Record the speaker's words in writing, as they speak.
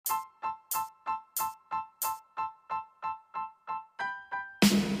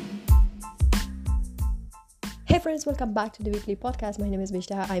Hey friends, welcome back to the weekly podcast. My name is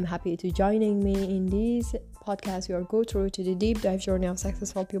Mishta. I'm happy to joining me in this podcast. We are go through to the deep dive journey of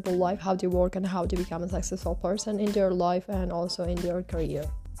successful people life, how they work and how to become a successful person in their life and also in their career.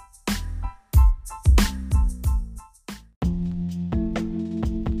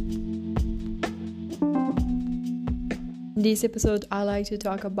 In this episode, I like to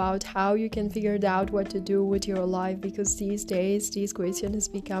talk about how you can figure out what to do with your life, because these days this question has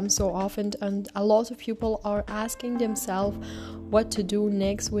become so often and a lot of people are asking themselves what to do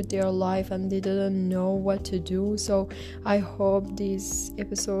next with their life and they didn't know what to do. So I hope this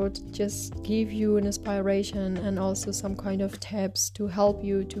episode just give you an inspiration and also some kind of tips to help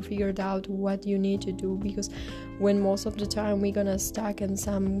you to figure out what you need to do, because when most of the time we're gonna stuck in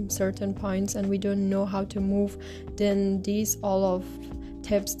some certain points and we don't know how to move, then these all of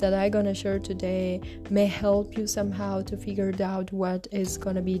tips that I'm gonna share today may help you somehow to figure out what is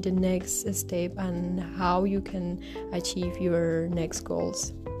gonna be the next step and how you can achieve your next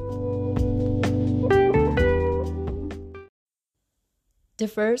goals. The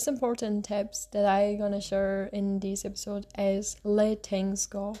first important tips that I'm gonna share in this episode is let things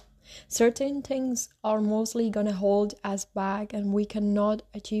go. Certain things are mostly gonna hold us back and we cannot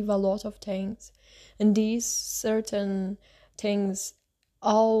achieve a lot of things. And these certain things,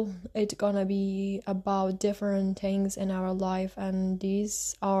 all it's gonna be about different things in our life, and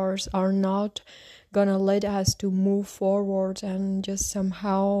these are not gonna let us to move forward, and just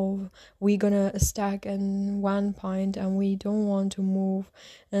somehow we gonna stuck in one point and we don't want to move.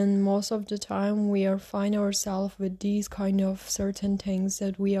 And most of the time we are find ourselves with these kind of certain things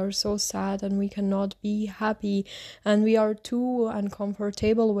that we are so sad and we cannot be happy and we are too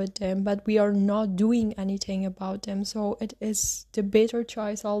uncomfortable with them, but we are not doing anything about them. So it is the better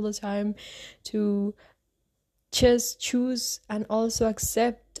choice all the time to just choose and also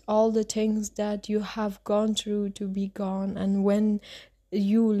accept all the things that you have gone through to be gone. And when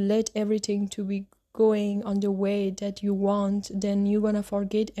you let everything to be going on the way that you want, then you're gonna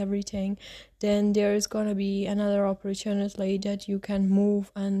forget everything. Then there's gonna be another opportunity that you can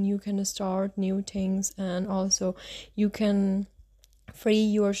move and you can start new things, and also you can free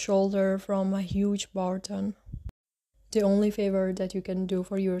your shoulder from a huge burden. The only favor that you can do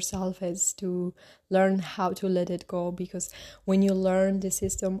for yourself is to learn how to let it go, because when you learn the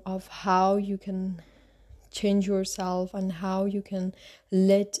system of how you can change yourself and how you can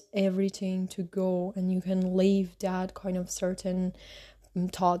let everything to go, and you can leave that kind of certain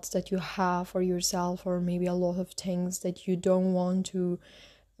thoughts that you have for yourself, or maybe a lot of things that you don't want to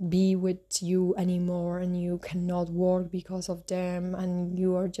be with you anymore and you cannot work because of them, and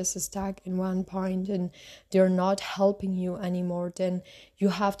you are just stuck in one point and they're not helping you anymore, then you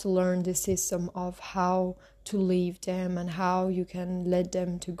have to learn the system of how to leave them and how you can let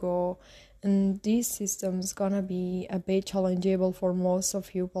them to go. And these systems gonna be a bit challengeable for most of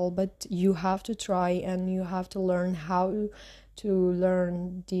people, but you have to try and you have to learn how to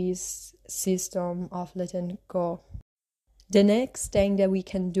learn this system of letting go. The next thing that we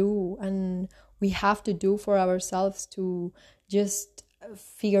can do and we have to do for ourselves to just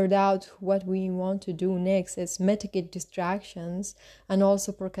figure out what we want to do next is mitigate distractions and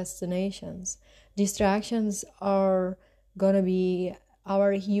also procrastinations. Distractions are gonna be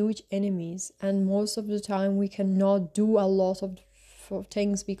our huge enemies, and most of the time we cannot do a lot of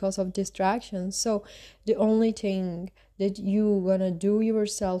things because of distractions. So the only thing that you gonna do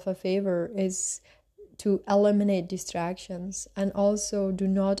yourself a favor is to eliminate distractions, and also do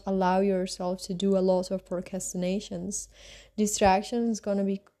not allow yourself to do a lot of procrastinations. Distractions gonna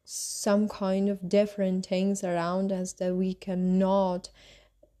be some kind of different things around us that we cannot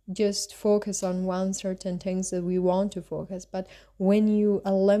just focus on one certain things that we want to focus. But when you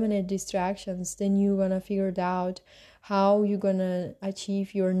eliminate distractions, then you're gonna figure out how you're gonna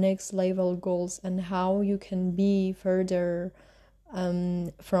achieve your next level goals and how you can be further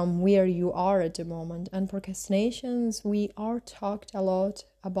from where you are at the moment. And procrastinations, we are talked a lot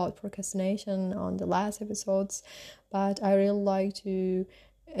about procrastination on the last episodes, but I really like to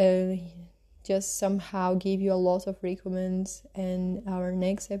just somehow give you a lot of recommends in our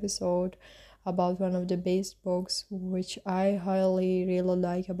next episode about one of the best books which I highly really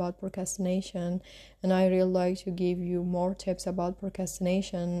like about procrastination, and I really like to give you more tips about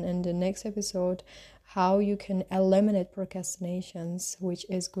procrastination in the next episode, how you can eliminate procrastinations, which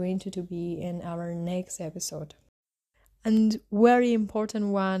is going to be in our next episode. And very important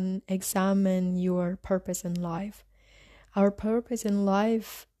one, examine your purpose in life. Our purpose in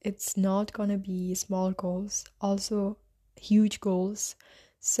life, it's not gonna be small goals, also huge goals.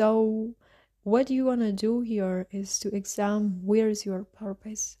 So what you wanna do here is to examine where is your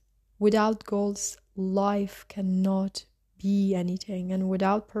purpose. without goals, life cannot be anything, and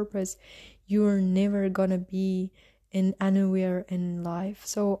without purpose, you're never gonna be in anywhere in life.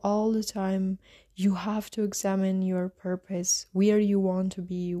 So all the time you have to examine your purpose, where you want to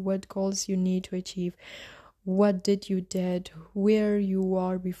be, what goals you need to achieve, what did you did, where you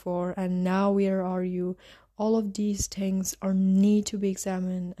are before, and now where are you. All of these things are need to be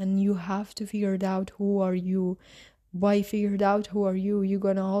examined, and you have to figure it out who are you. By figured out who are you, you're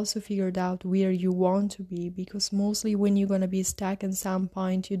gonna also figure it out where you want to be, because mostly when you're gonna be stuck in some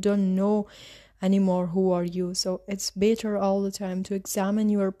point, you don't know anymore who are you. So it's better all the time to examine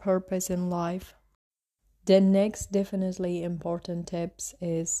your purpose in life. The next definitely important tips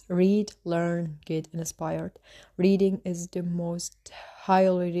is read, learn, get inspired. Reading is the most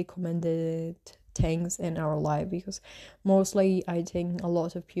highly recommended things in our life, because mostly I think a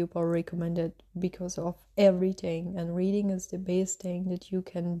lot of people recommend it because of everything, and reading is the best thing that you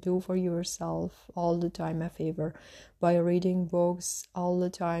can do for yourself all the time a favor. By reading books all the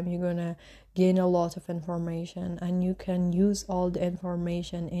time, you're gonna gain a lot of information, and you can use all the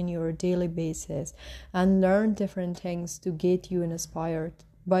information in your daily basis and learn different things to get you inspired.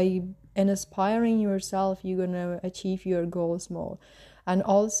 By inspiring yourself, you're gonna achieve your goals more, and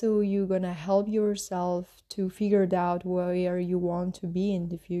also you're gonna help yourself to figure it out where you want to be in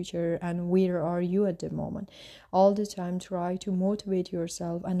the future and where are you at the moment. All the time try to motivate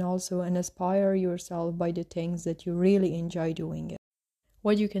yourself and also inspire yourself by the things that you really enjoy doing.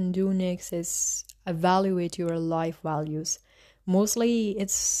 What you can do next is evaluate your life values. Mostly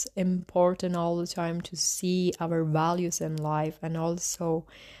it's important all the time to see our values in life, and also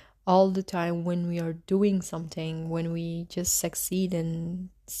all the time when we are doing something, when we just succeed in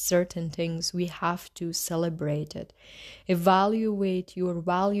certain things, we have to celebrate it. Evaluate your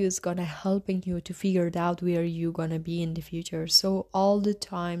values gonna helping you to figure it out where you're gonna be in the future. So all the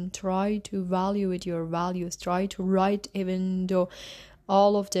time try to evaluate your values, try to write even though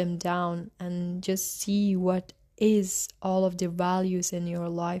all of them down, and just see what is all of the values in your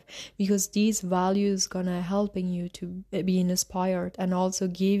life, because these values gonna helping you to be inspired and also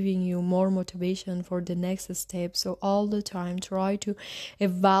giving you more motivation for the next step. So all the time try to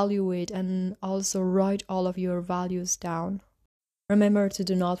evaluate and also write all of your values down. Remember to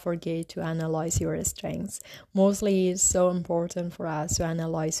do not forget to analyze your strengths. Mostly it's so important for us to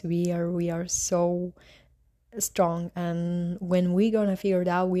analyze where we are so strong, and when we gonna figure it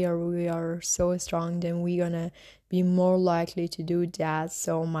out we are so strong, then we gonna be more likely to do that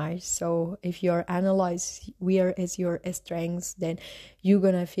so much. So if you're analyze where is your strengths, then you're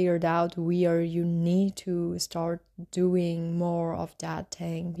gonna figure it out where you need to start doing more of that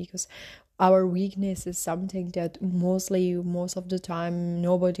thing, because our weakness is something that most of the time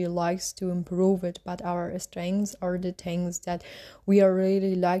nobody likes to improve it, but our strengths are the things that we are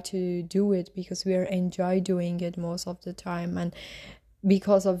really like to do it, because we are enjoy doing it most of the time. And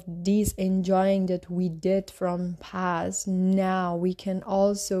because of this enjoying that we did from past, now we can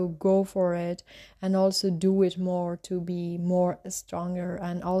also go for it and also do it more to be more stronger,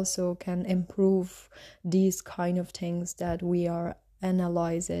 and also can improve these kind of things that we are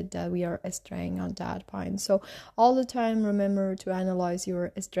analyze it, that we are straying on that point. So all the time remember to analyze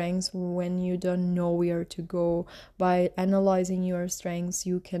your strengths when you don't know where to go. By analyzing your strengths,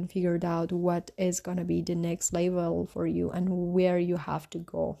 you can figure out what is going to be the next level for you and where you have to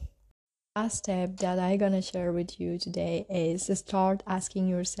go. Last step that I'm gonna share with you today is to start asking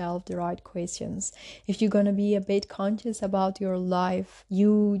yourself the right questions. If you're gonna be a bit conscious about your life,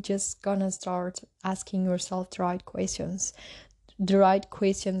 you just gonna start asking yourself the right questions. The right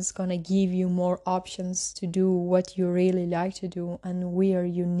questions gonna give you more options to do what you really like to do and where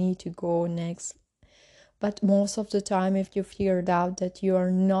you need to go next. But most of the time, if you figured out that you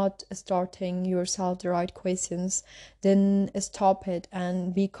are not starting yourself the right questions, then stop it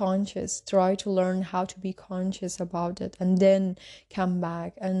and be conscious. Try to learn how to be conscious about it, and then come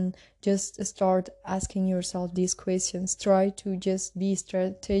back and just start asking yourself these questions. Try to just be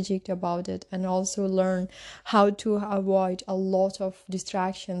strategic about it, and also learn how to avoid a lot of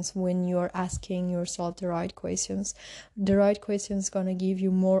distractions when you're asking yourself the right questions. The right questions gonna give you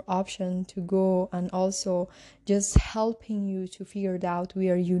more option to go, and also just helping you to figure it out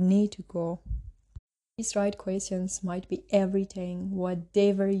where you need to go. These right questions might be everything,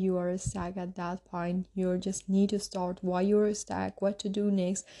 whatever you are stuck at that point. You just need to start why you're stuck, what to do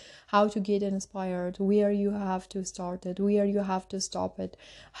next, how to get inspired, where you have to start it, where you have to stop it,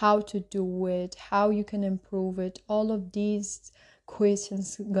 how to do it, how you can improve it. All of these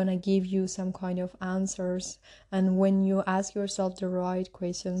questions gonna give you some kind of answers, and when you ask yourself the right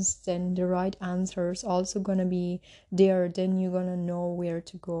questions, then the right answers also gonna be there, then you're gonna know where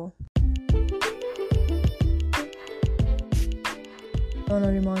to go. I want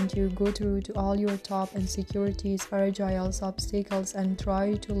to remind you, go through to all your top insecurities, fragile obstacles, and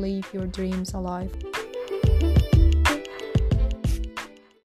try to live your dreams alive.